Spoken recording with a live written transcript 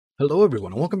Hello,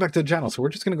 everyone, and welcome back to the channel. So we're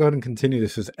just going to go ahead and continue.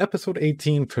 This is episode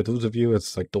 18. For those of you,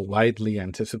 it's like the widely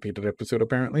anticipated episode,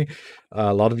 apparently.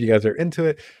 A lot of you guys are into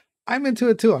it. I'm into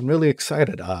it too. I'm really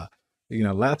excited.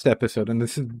 Last episode, and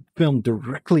this is filmed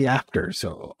directly after.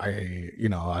 So I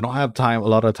don't have a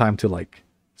lot of time to like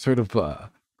sort of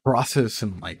process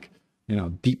and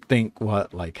deep think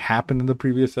what like happened in the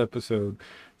previous episode.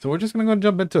 So we're just going to go and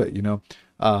jump into it.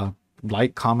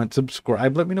 Like, comment,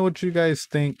 subscribe. Let me know what you guys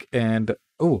think. And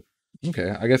oh,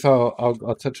 okay, I guess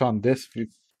I'll touch on this.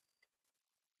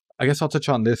 I guess I'll touch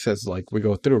on this as like we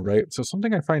go through, right? So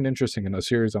something I find interesting in a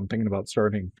series I'm thinking about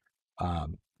starting.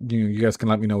 You guys can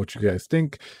let me know what you guys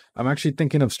think. I'm actually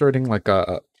thinking of starting like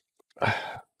I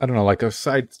don't know, like a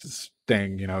side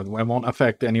thing. It won't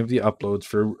affect any of the uploads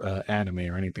for anime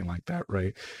or anything like that,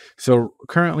 right? So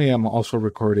currently, I'm also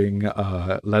recording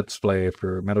Let's Play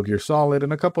for Metal Gear Solid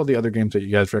and a couple of the other games that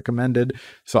you guys recommended.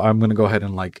 So I'm gonna go ahead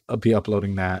and be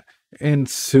uploading that, and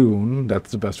soon.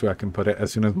 That's the best way I can put it.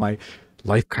 As soon as my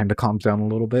life kind of calms down a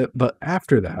little bit, but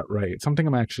after that, right? Something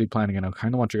I'm actually planning, and I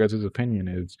kind of want your guys' opinion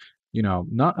is,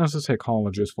 not as a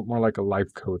psychologist, but more like a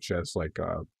life coach, as like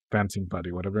a fencing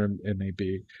buddy, whatever it may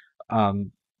be.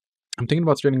 Um, I'm thinking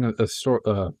about starting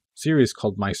a series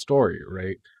called My Story,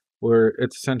 right? Where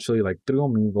it's essentially like through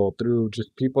Amiibo, through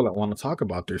just people that want to talk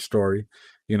about their story,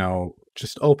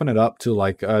 just open it up to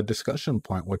like a discussion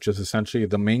point, which is essentially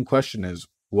the main question is,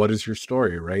 what is your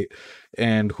story, right?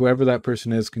 And whoever that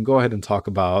person is can go ahead and talk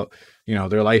about,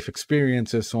 their life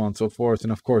experiences, so on and so forth.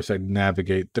 And of course, I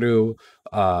navigate through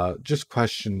just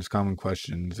questions, common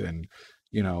questions, and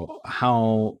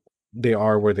how they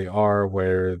are where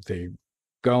they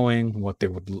going, what they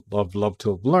would love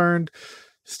to have learned,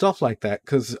 stuff like that.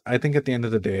 Because I think at the end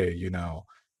of the day,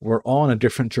 we're all on a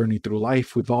different journey through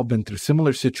life. We've all been through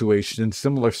similar situations,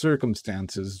 similar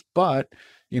circumstances, but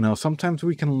sometimes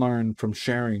we can learn from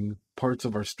sharing parts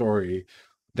of our story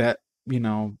that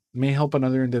may help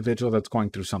another individual that's going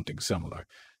through something similar.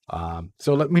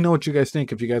 So let me know what you guys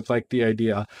think. If you guys like the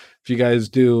idea, if you guys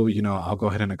do, I'll go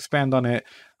ahead and expand on it.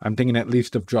 I'm thinking at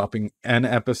least of dropping an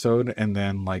episode and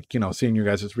then seeing your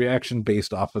guys' reaction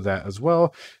based off of that as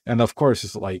well. And of course,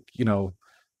 it's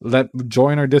let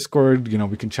join our Discord.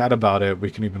 We can chat about it.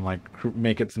 We can even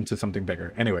make it into something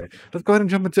bigger. Anyway, let's go ahead and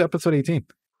jump into episode 18.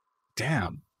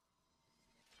 Damn.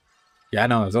 Yeah, I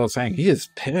know. As I was saying, he is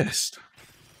pissed.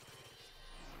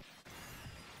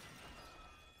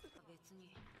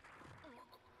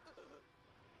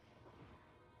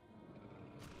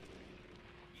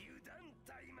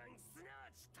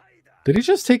 Did he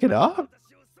just take it up?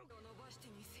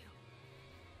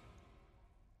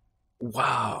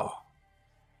 Wow.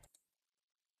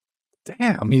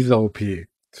 Damn, he's OP.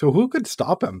 So who could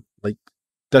stop him? Like,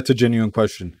 that's a genuine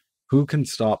question. Who can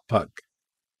stop Puck?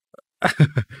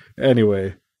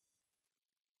 Anyway.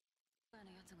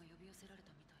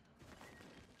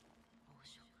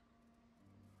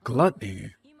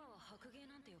 Gluttony.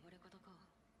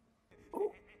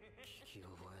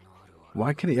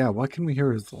 Why can we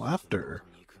hear his laughter?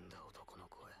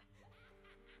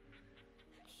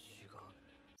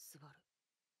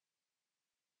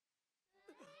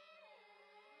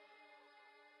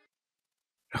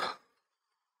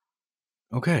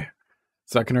 Okay.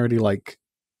 So I can already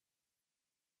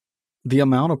the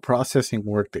amount of processing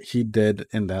work that he did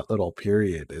in that little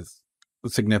period is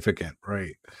significant,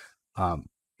 right? I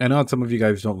know some of you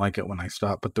guys don't like it when I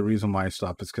stop, but the reason why I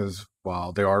stop is because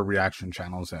while there are reaction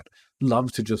channels that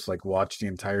love to just watch the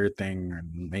entire thing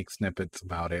and make snippets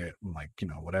about it,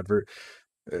 and whatever,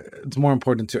 it's more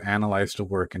important to analyze the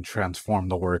work and transform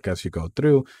the work as you go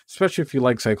through, especially if you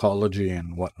like psychology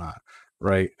and whatnot,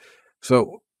 right?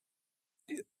 So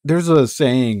there's a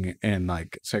saying in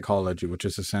psychology, which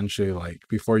is essentially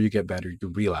before you get better, you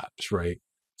relapse, right?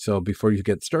 So before you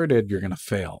get started, you're going to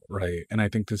fail, right? And I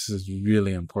think this is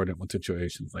really important with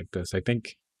situations like this. I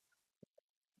think,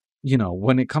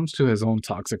 when it comes to his own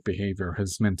toxic behavior,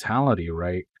 his mentality,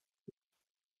 right?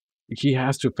 He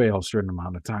has to fail a certain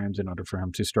amount of times in order for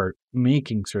him to start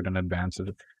making certain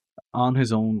advances on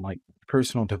his own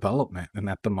personal development. And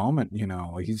at the moment,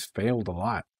 he's failed a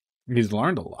lot. He's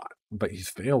learned a lot, but he's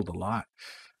failed a lot.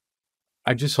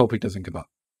 I just hope he doesn't give up,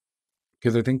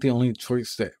 because I think the only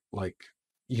choice that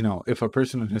if a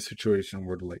person in his situation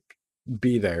were to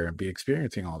be there and be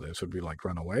experiencing all this, would be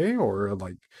run away or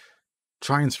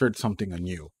try and start something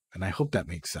anew. And I hope that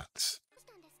makes sense.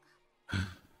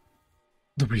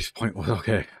 The brief point was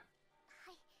okay.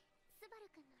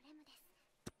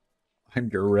 I'm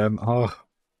your Rem. Oh,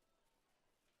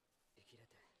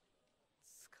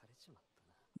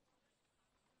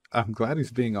 I'm glad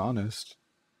he's being honest.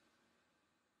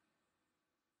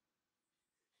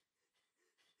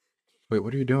 Wait,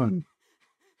 what are you doing?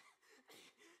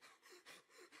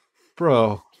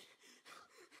 Bro.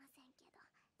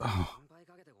 Oh.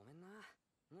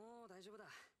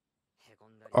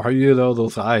 Are you though?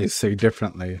 Those eyes say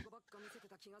differently.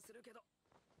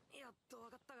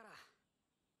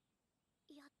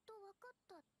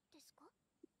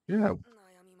 Yeah.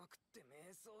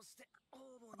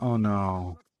 Oh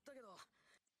no.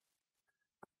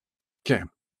 Okay.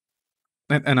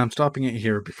 And I'm stopping it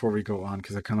here before we go on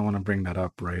because I kind of want to bring that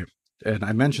up, right? And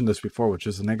I mentioned this before, which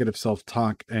is negative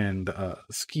self-talk and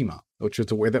schema, which is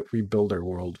the way that we build our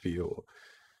worldview.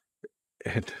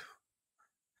 It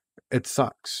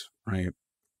sucks, right?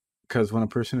 Because when a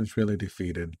person is really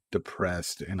defeated,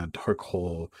 depressed, in a dark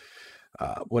hole,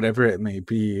 whatever it may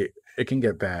be, it can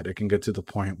get bad. It can get to the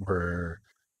point where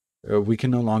we can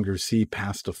no longer see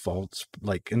past the faults.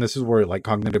 Like, and this is where like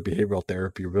cognitive behavioral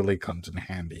therapy really comes in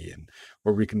handy, and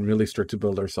where we can really start to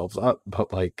build ourselves up.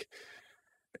 But like,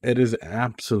 it is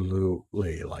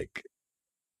absolutely like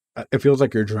it feels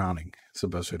like you're drowning. It's the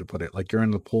best way to put it. Like you're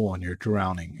in the pool and you're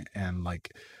drowning, and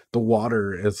like the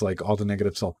water is like all the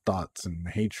negative self thoughts and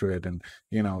hatred, and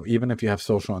even if you have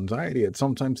social anxiety, it's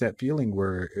sometimes that feeling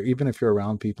where even if you're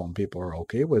around people and people are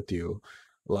okay with you,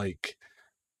 like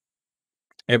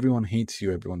everyone hates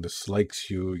you, everyone dislikes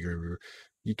you.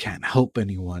 You can't help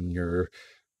anyone. You're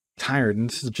tired, and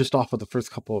this is just off of the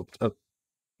first couple of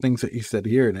things that you said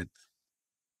here, and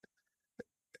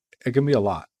it can be a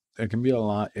lot. It can be a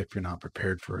lot if you're not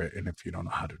prepared for it and if you don't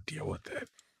know how to deal with it.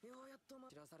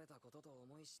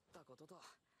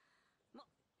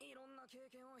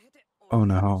 Oh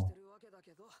no.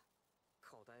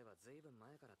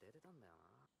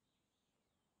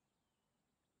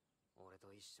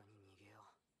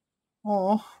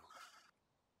 Oh.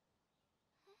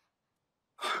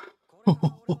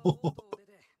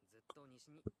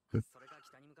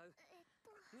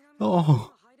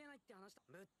 Oh.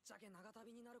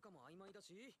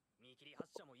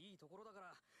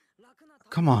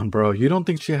 Come on, bro. You don't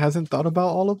think she hasn't thought about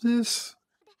all of this?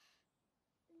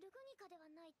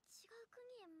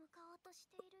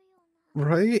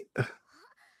 Right?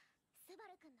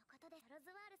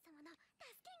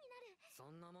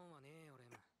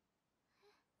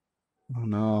 Oh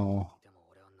no.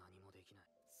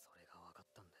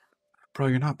 Bro,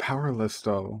 you're not powerless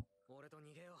though.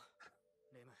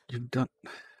 You've done.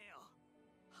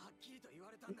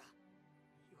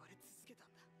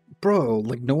 Bro,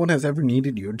 like no one has ever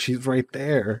needed you, and she's right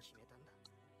there.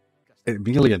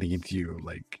 Amelia needs you.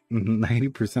 Like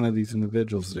 90% of these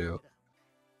individuals do.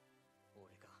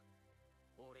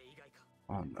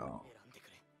 Oh no.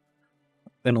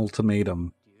 An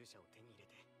ultimatum.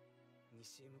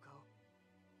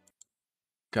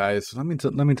 Guys, let me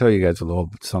tell you guys a little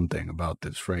something about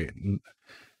this, right?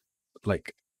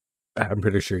 Like, I'm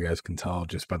pretty sure you guys can tell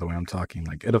just by the way I'm talking.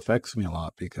 Like, it affects me a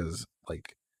lot because,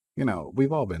 like,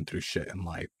 we've all been through shit in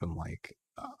life, and like,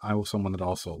 I was someone that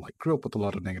also like grew up with a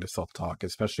lot of negative self-talk,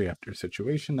 especially after a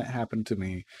situation that happened to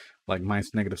me. Like, my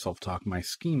negative self-talk, my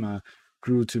schema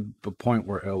grew to the point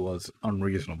where it was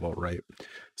unreasonable, right?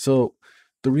 So,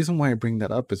 the reason why I bring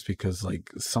that up is because, like,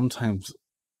 sometimes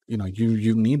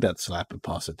you need that slap of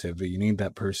positivity. You need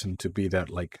that person to be that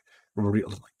like real,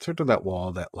 like, sort of that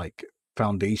wall, that like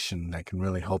foundation that can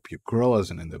really help you grow as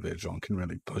an individual and can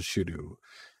really push you to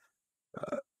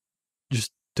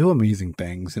just do amazing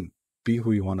things and be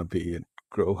who you want to be and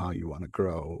grow how you want to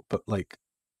grow. But like,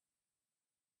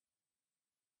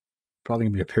 probably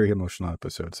gonna be a very emotional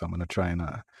episode, so I'm gonna try and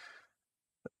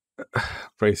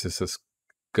phrase this as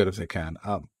good as I can.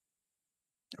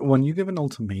 When you give an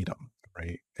ultimatum,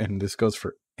 right, and this goes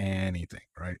for anything,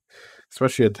 right,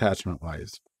 especially attachment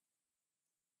wise,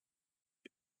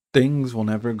 things will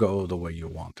never go the way you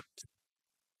want them to,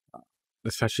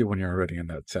 especially when you're already in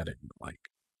that setting. Like,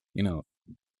 you know,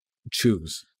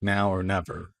 choose now or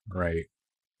never, right?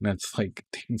 And it's like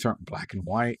things aren't black and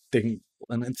white. And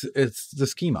it's the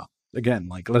schema again.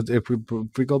 Like, if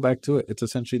we go back to it, it's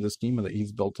essentially the schema that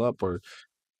he's built up, where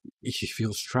he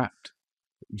feels trapped.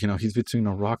 He's between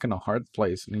a rock and a hard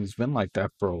place, and he's been like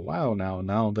that for a while now.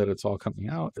 Now that it's all coming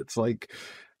out, it's like,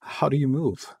 how do you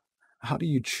move? How do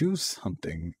you choose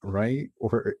something, right?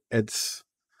 Or it's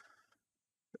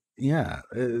yeah,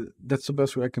 that's the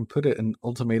best way I can put it. And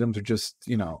ultimatums are just,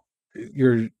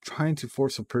 you're trying to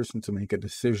force a person to make a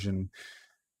decision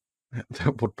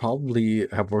that would probably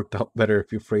have worked out better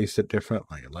if you phrased it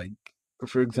differently. Like,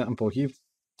 for example,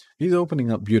 he's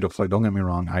opening up beautifully. Don't get me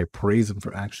wrong. I praise him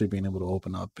for actually being able to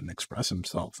open up and express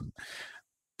himself and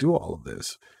do all of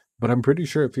this. But I'm pretty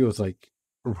sure if he was like,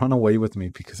 run away with me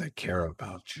because I care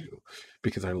about you,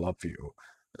 because I love you,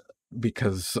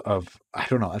 because of, I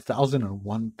don't know,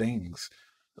 1,001 things,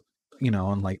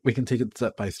 and like we can take it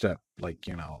step by step. Like,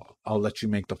 I'll let you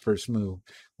make the first move,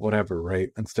 whatever, right?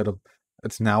 Instead of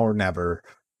it's now or never,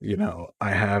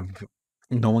 I have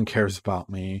no one cares about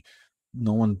me,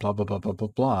 no one, blah, blah, blah, blah, blah,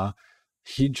 blah.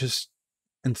 He just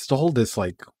installed this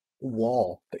like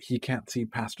wall that he can't see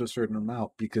past a certain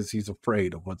amount because he's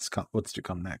afraid of what's to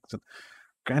come next. And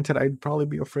granted, I'd probably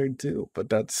be afraid too, but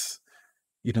that's,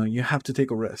 you have to take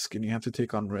a risk, and you have to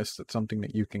take on risks. That's something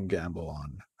that you can gamble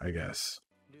on, I guess.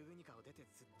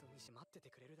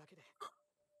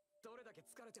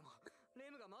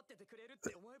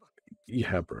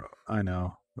 Yeah, bro, I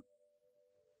know.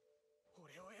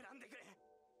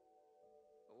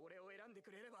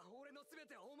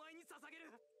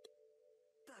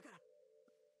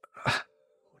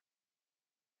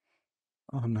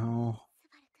 Oh no.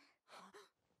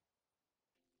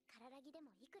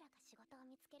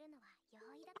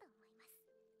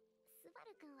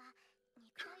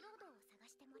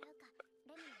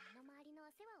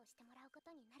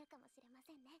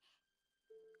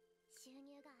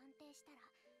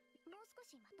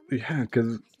 Yeah,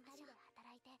 because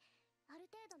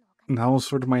that was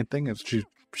sort of my thing. Is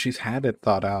she's had it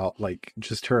thought out, like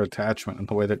just her attachment and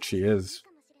the way that she is.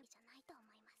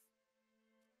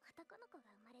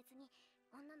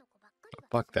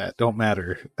 Fuck that. Don't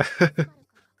matter.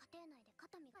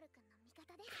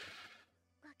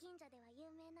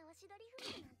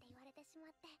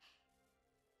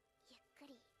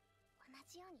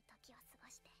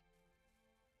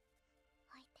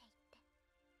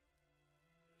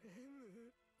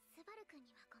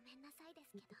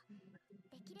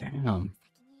 Damn.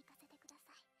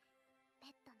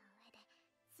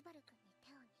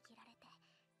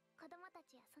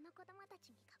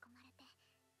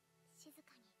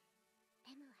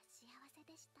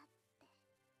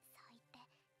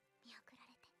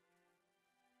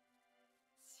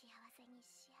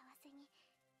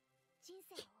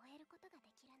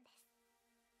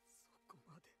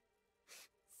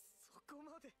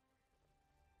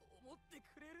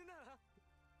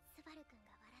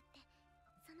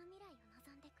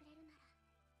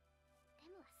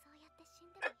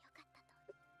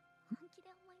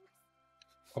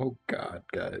 Oh God,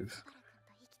 guys.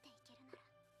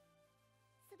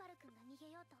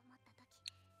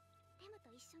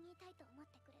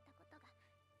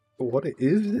 What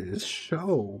is this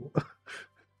show?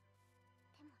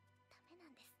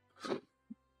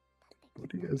 What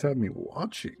do you guys have me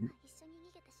watching?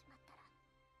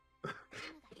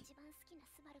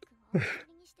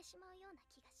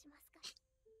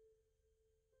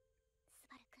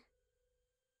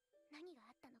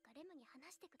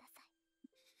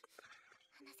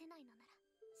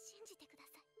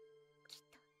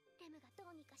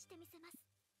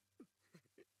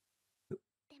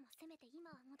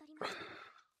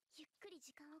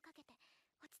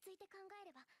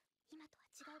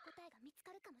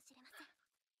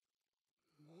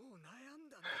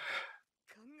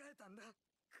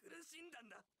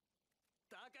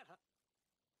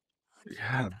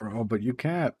 Yeah, bro, but you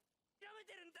can't.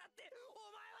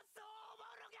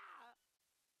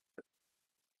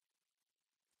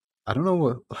 I don't know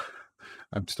what.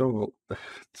 I'm still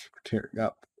tearing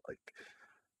up.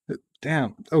 Like,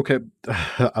 damn. Okay,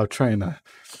 I'll try and.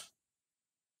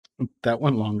 That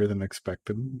went longer than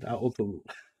expected. That was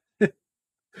a.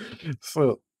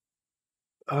 So,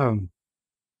 um,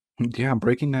 yeah,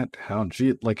 breaking that down.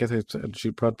 She, like as I said,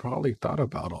 she probably thought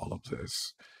about all of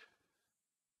this,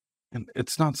 and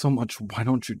it's not so much why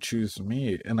don't you choose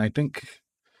me, and I think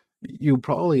you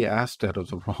probably asked that of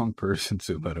the wrong person,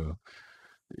 Subaru.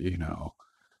 You know,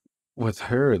 with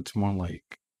her, it's more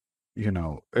like,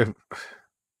 if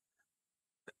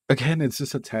again, it's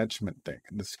this attachment thing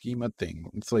and the schema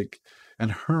thing. It's like, in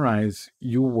her eyes,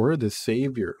 you were the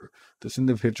savior, this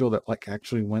individual that like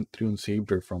actually went through and saved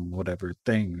her from whatever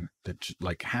thing that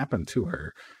like happened to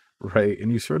her, right?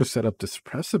 And you sort of set up this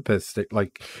precipice that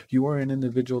like you are an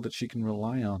individual that she can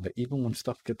rely on. That even when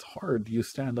stuff gets hard, you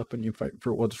stand up and you fight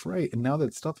for what's right. And now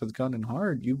that stuff has gotten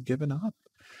hard, you've given up.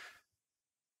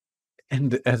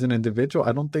 And as an individual,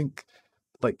 I don't think,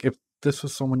 like, if this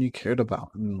was someone you cared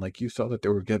about and like you saw that they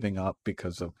were giving up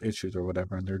because of issues or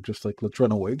whatever, and they're just like, let's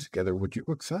run away together, would you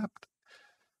accept?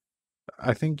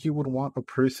 I think you would want a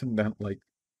person that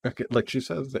like she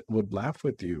says, that would laugh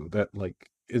with you, that like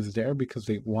is there because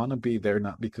they want to be there,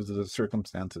 not because of the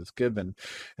circumstances given.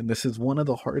 And this is one of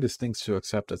the hardest things to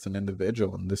accept as an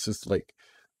individual. And this is like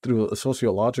through a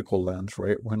sociological lens,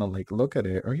 right? We're gonna like look at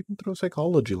it, or even through a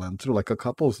psychology lens, through like a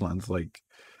couple's lens, like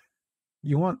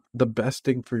you want the best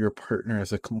thing for your partner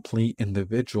as a complete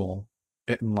individual,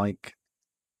 And like,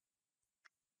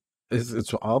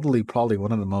 it's oddly probably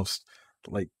one of the most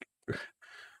like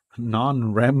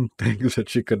non-REM things that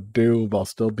she could do while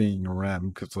still being REM.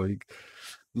 Because like,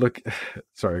 look,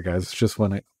 sorry guys, it's just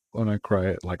when I cry,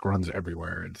 it like runs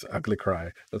everywhere. It's ugly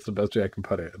cry. That's the best way I can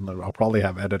put it, and then I'll probably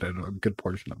have edited a good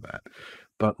portion of that.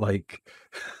 But like,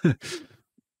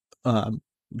 um,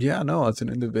 yeah, no, as an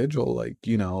individual, like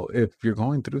if you're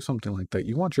going through something like that,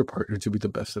 you want your partner to be the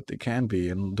best that they can be.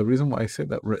 And the reason why I say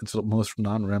that it's the most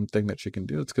non-REM thing that she can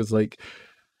do, it's because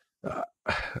uh,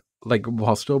 like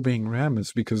while still being Ram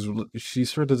is because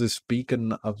she's sort of this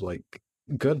beacon of like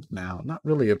good now, not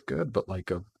really of good, but like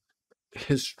of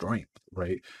his strength,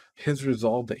 right? His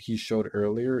resolve that he showed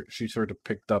earlier, she sort of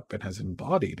picked up and has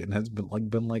embodied and has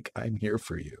been like, I'm here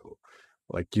for you.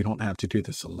 Like you don't have to do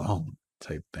this alone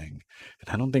type thing.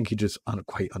 And I don't think he just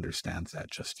quite understands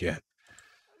that just yet.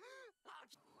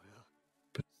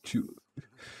 But you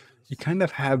kind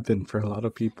of have been for a lot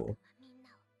of people.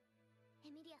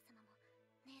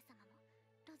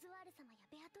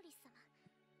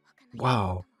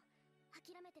 Wow.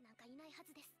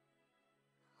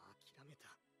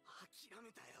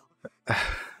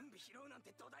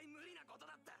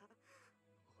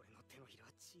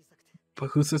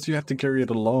 But who says you have to carry it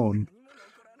alone?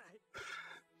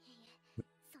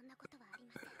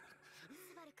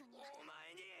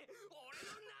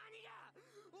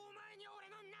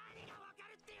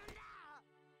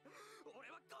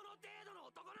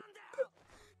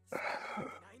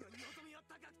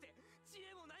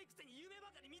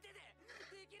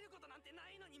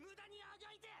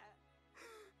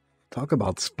 Talk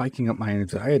about spiking up my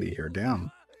anxiety here.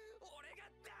 Damn.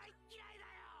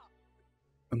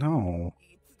 No.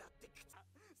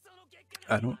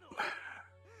 I don't.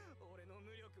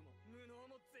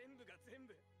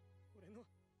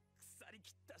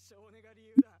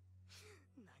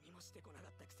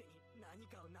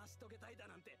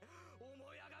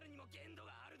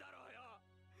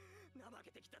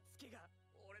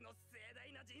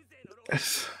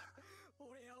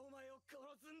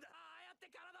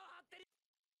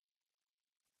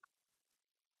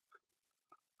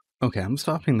 Okay, I'm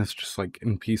stopping this just like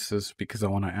in pieces because I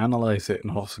want to analyze it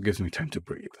and it also gives me time to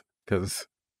breathe. Because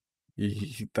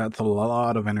that's a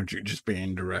lot of energy just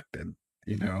being directed,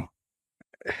 you know?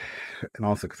 And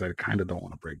also because I kind of don't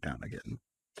want to break down again.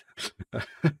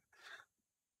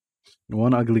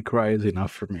 One ugly cry is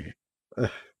enough for me.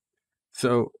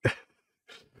 So,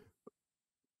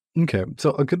 okay,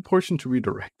 so a good portion to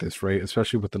redirect this, right?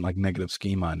 Especially with the like negative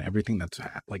schema and everything that's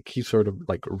like he's sort of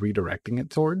like redirecting it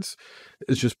towards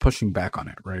is just pushing back on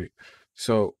it, right?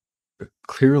 So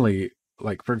clearly,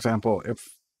 like for example,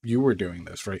 if you were doing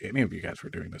this, right? Any of you guys were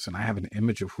doing this, and I have an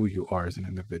image of who you are as an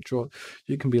individual,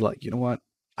 you can be like, you know what?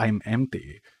 I'm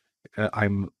empty.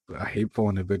 I'm a hateful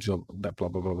individual, that blah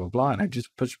blah blah blah blah. And I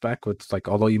just push back with like,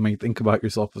 although you may think about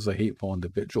yourself as a hateful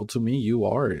individual, to me, you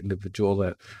are an individual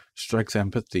that strikes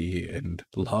empathy and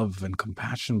love and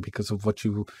compassion because of what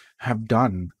you have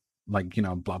done. Like,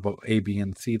 blah blah A, B,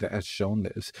 and C that has shown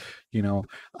this.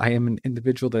 I am an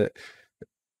individual that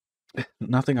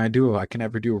nothing I do I can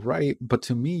ever do right, but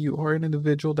to me, you are an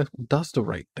individual that does the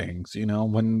right things.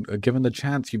 When given the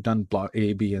chance, you've done block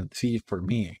A, B, and C for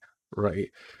me,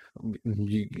 right? And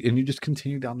you just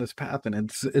continue down this path, and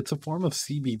it's a form of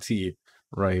CBT,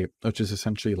 right? Which is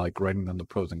essentially like writing down the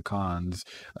pros and cons,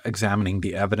 examining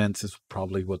the evidence is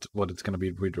probably what it's going to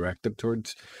be redirected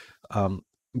towards, um,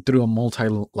 through a multi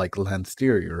like lens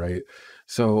theory, right?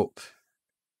 So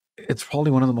it's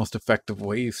probably one of the most effective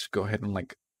ways to go ahead and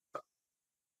like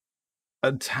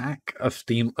attack a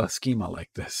schema like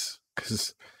this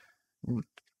because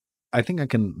I think I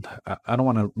don't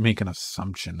want to make an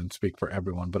assumption and speak for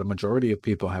everyone, but a majority of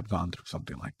people have gone through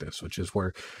something like this, which is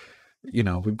where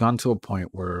we've gone to a point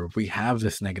where we have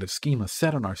this negative schema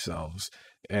set on ourselves,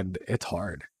 and it's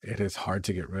hard. It is hard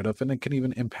to get rid of, and it can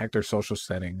even impact our social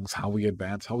settings, how we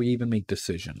advance, how we even make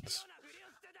decisions.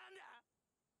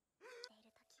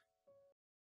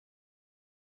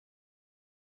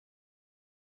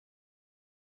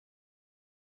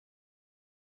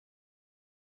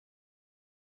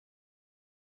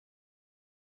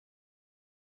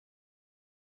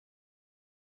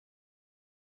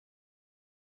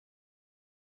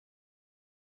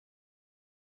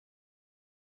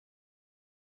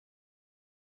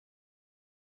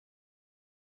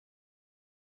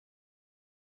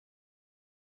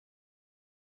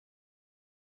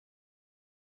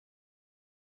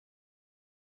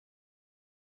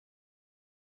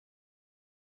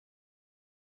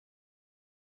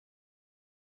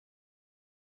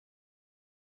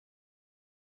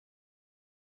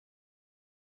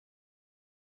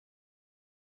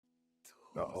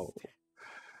 Oh,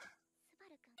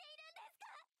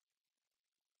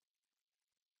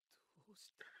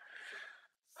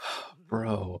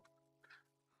 bro.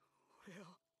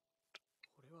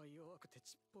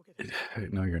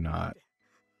 No, you're not.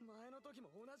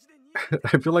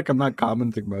 I feel like I'm not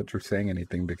commenting much or saying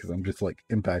anything because I'm just like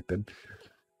impacted.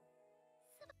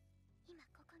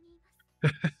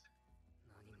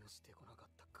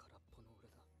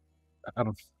 I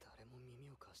don't.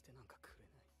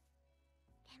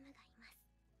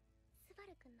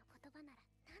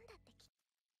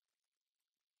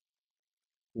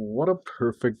 What a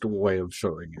perfect way of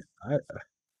showing it.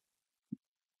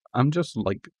 I'm just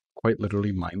like quite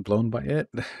literally mind blown by it.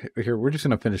 Here, we're just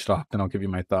gonna finish it off, then I'll give you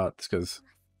my thoughts because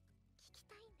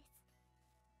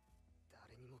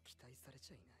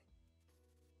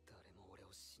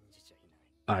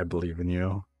I believe in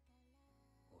you.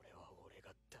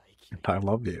 And I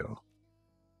love you.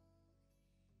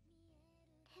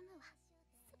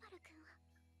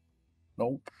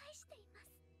 Nope.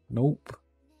 Nope.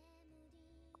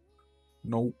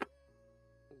 Nope.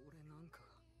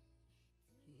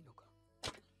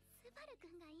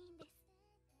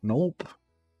 Nope.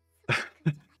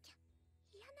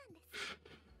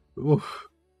 Oof.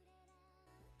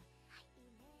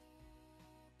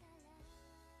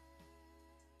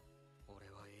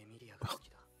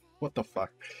 What the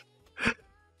fuck?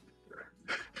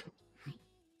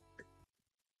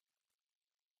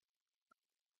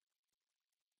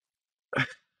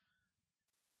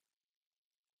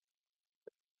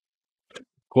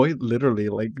 Quite literally,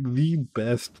 like the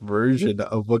best version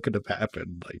of what could have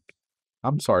happened. Like,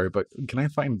 I'm sorry, but can I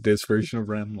find this version of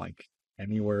Ren like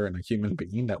anywhere in a human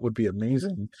being? That would be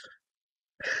amazing.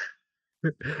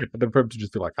 And then for him to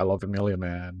just be like, "I love Amelia,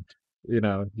 man."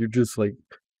 You're just like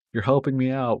you're helping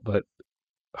me out, but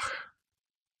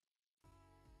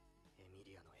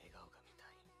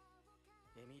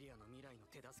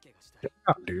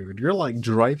yeah, dude, you're like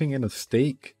driving in a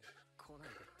stake.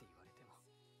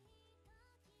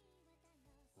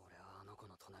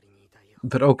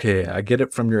 But okay, I get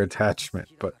it from your attachment,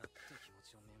 but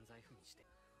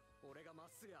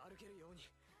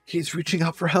he's reaching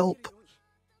out for help.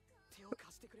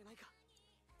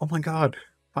 Oh my god,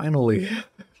 finally.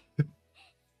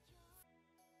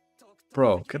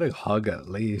 Bro, get a hug at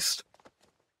least.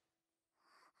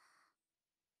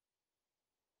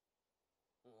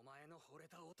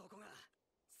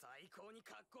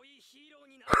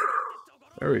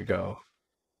 There we go.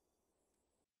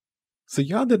 So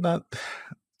y'all did not.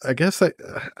 I guess I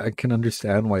can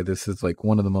understand why this is like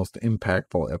one of the most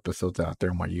impactful episodes out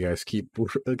there, and why you guys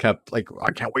kept like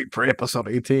I can't wait for episode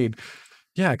 18.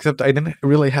 Yeah, except I didn't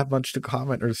really have much to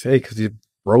comment or say because you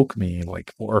broke me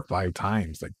like 4 or 5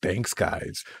 times. Like, thanks,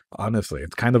 guys. Honestly,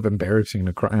 it's kind of embarrassing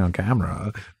to cry on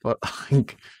camera, but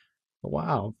like,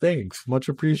 wow, thanks, much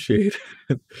appreciated.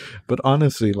 But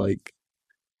honestly, like,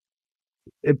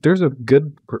 if there's a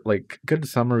good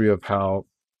summary of how,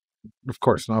 of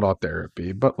course, not all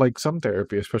therapy, but like some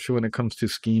therapy, especially when it comes to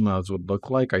schemas, would look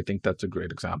like. I think that's a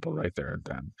great example right there. And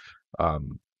then,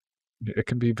 um, it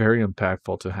can be very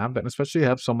impactful to have that, and especially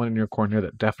have someone in your corner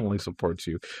that definitely supports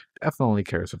you, definitely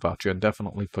cares about you, and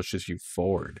definitely pushes you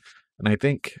forward. And I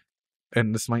think,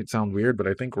 and this might sound weird, but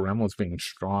I think Rem was being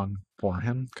strong for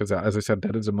him because, as I said,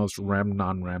 that is the most Rem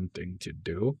non-Rem thing to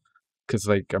do. Because,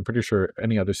 like, I'm pretty sure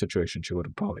any other situation she would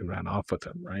have probably ran off with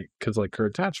him, right? Because, like, her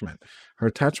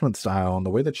attachment style, and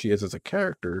the way that she is as a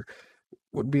character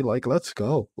would be like, let's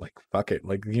go, like, fuck it,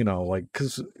 like, like,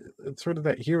 because it's sort of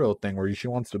that hero thing where she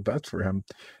wants the best for him,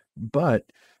 but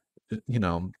you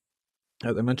know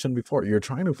as I mentioned before, you're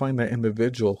trying to find that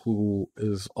individual who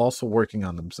is also working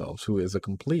on themselves, who is a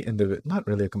complete individual, not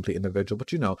really a complete individual, but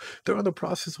they're in the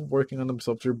process of working on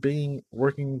themselves. They're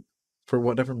working for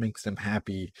whatever makes them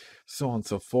happy, so on and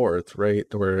so forth, right?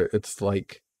 Where it's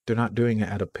like they're not doing it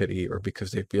out of pity or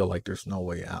because they feel like there's no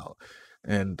way out.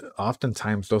 And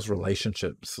oftentimes those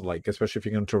relationships, like especially if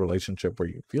you get into a relationship where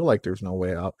you feel like there's no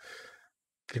way out,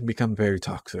 can become very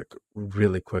toxic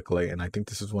really quickly. And I think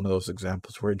this is one of those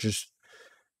examples where it just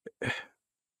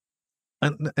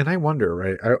and I wonder,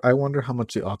 right? I wonder how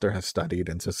much the author has studied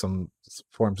into some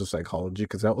forms of psychology,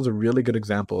 because that was a really good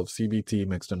example of CBT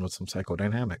mixed in with some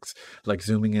psychodynamics, like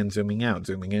zooming in, zooming out,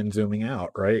 zooming in, zooming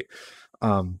out, right?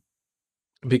 Um,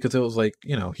 because it was like,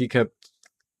 he kept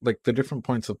like the different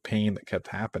points of pain that kept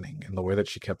happening and the way that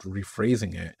she kept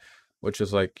rephrasing it, which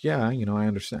is like, yeah, I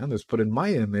understand this, but in my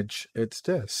image, it's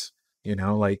this,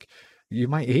 like, you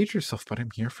might hate yourself, but I'm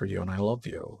here for you and I love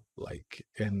you. Like,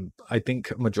 and I think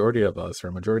a majority of us, or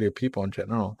a majority of people in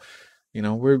general,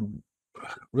 we're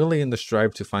really in the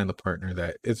strive to find the partner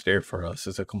that is there for us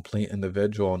as a complete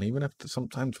individual. And even if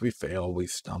sometimes we fail, we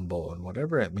stumble, and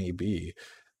whatever it may be,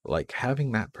 like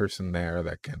having that person there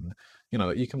that can,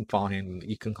 that you can find,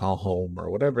 you can call home or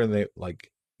whatever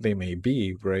they may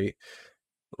be, right?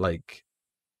 Like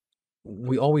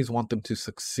we always want them to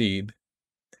succeed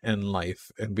in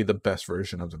life and be the best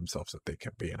version of themselves that they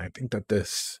can be. And I think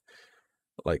that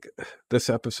like, this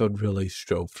episode really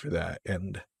strove for that.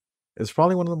 And it's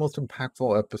probably one of the most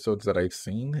impactful episodes that I've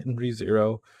seen in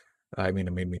ReZero. I mean,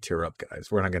 it made me tear up, guys.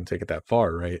 We're not going to take it that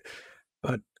far, right?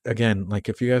 But again, like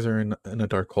if you guys are in a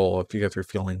dark hole, if you guys are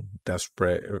feeling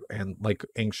desperate and like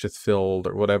anxious filled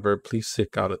or whatever, please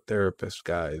seek out a therapist,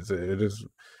 guys. It is,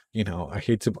 I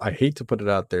hate to put it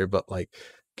out there, but like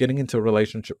getting into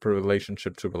relationship to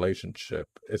relationship,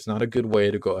 it's not a good way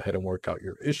to go ahead and work out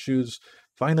your issues.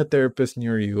 Find a therapist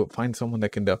near you, find someone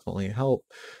that can definitely help.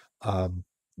 Um,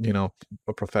 you know,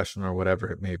 a professional or whatever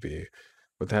it may be.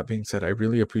 With that being said, I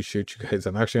really appreciate you guys.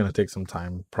 I'm actually going to take some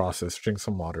time, process, drink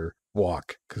some water,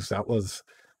 walk, because that was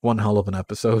one hell of an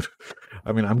episode.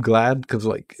 I mean, I'm glad because,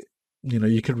 like,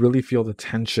 you could really feel the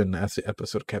tension as the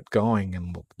episode kept going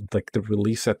and like the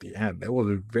release at the end. It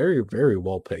was very, very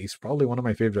well paced. Probably one of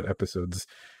my favorite episodes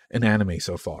in anime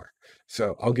so far.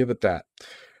 So I'll give it that.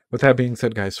 With that being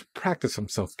said, guys, practice some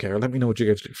self care. Let me know what you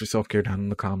guys do for self care down in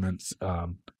the comments.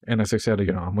 And as I said,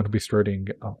 I'm going to be starting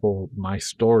a whole My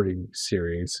Story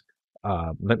series.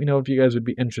 Let me know if you guys would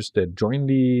be interested. Join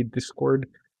the Discord.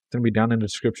 It's going to be down in the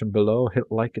description below. Hit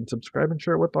like and subscribe and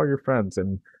share it with all your friends.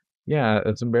 And yeah,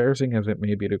 as embarrassing as it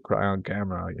may be to cry on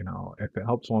camera, if it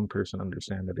helps one person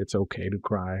understand that it's okay to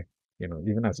cry,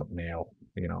 even as a male,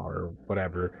 or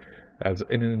whatever, as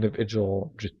an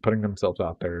individual just putting themselves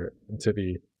out there into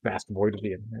the vast void of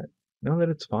the internet, know that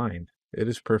it's fine. It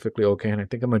is perfectly okay. And I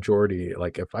think a majority,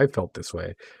 like if I felt this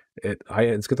way,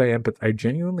 it's because I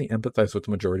genuinely empathize with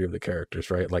the majority of the characters,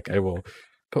 right? Like I will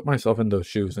put myself in those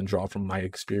shoes and draw from my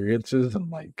experiences and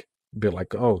like be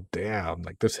like, oh damn,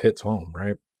 like this hits home,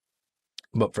 right?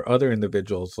 But for other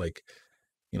individuals, like,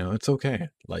 it's okay.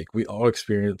 Like we all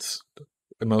experience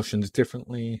emotions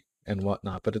differently and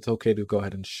whatnot, but it's okay to go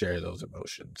ahead and share those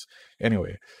emotions.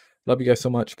 Anyway, love you guys so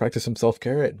much. Practice some self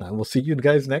care, and I will see you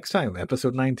guys next time,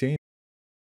 episode 19.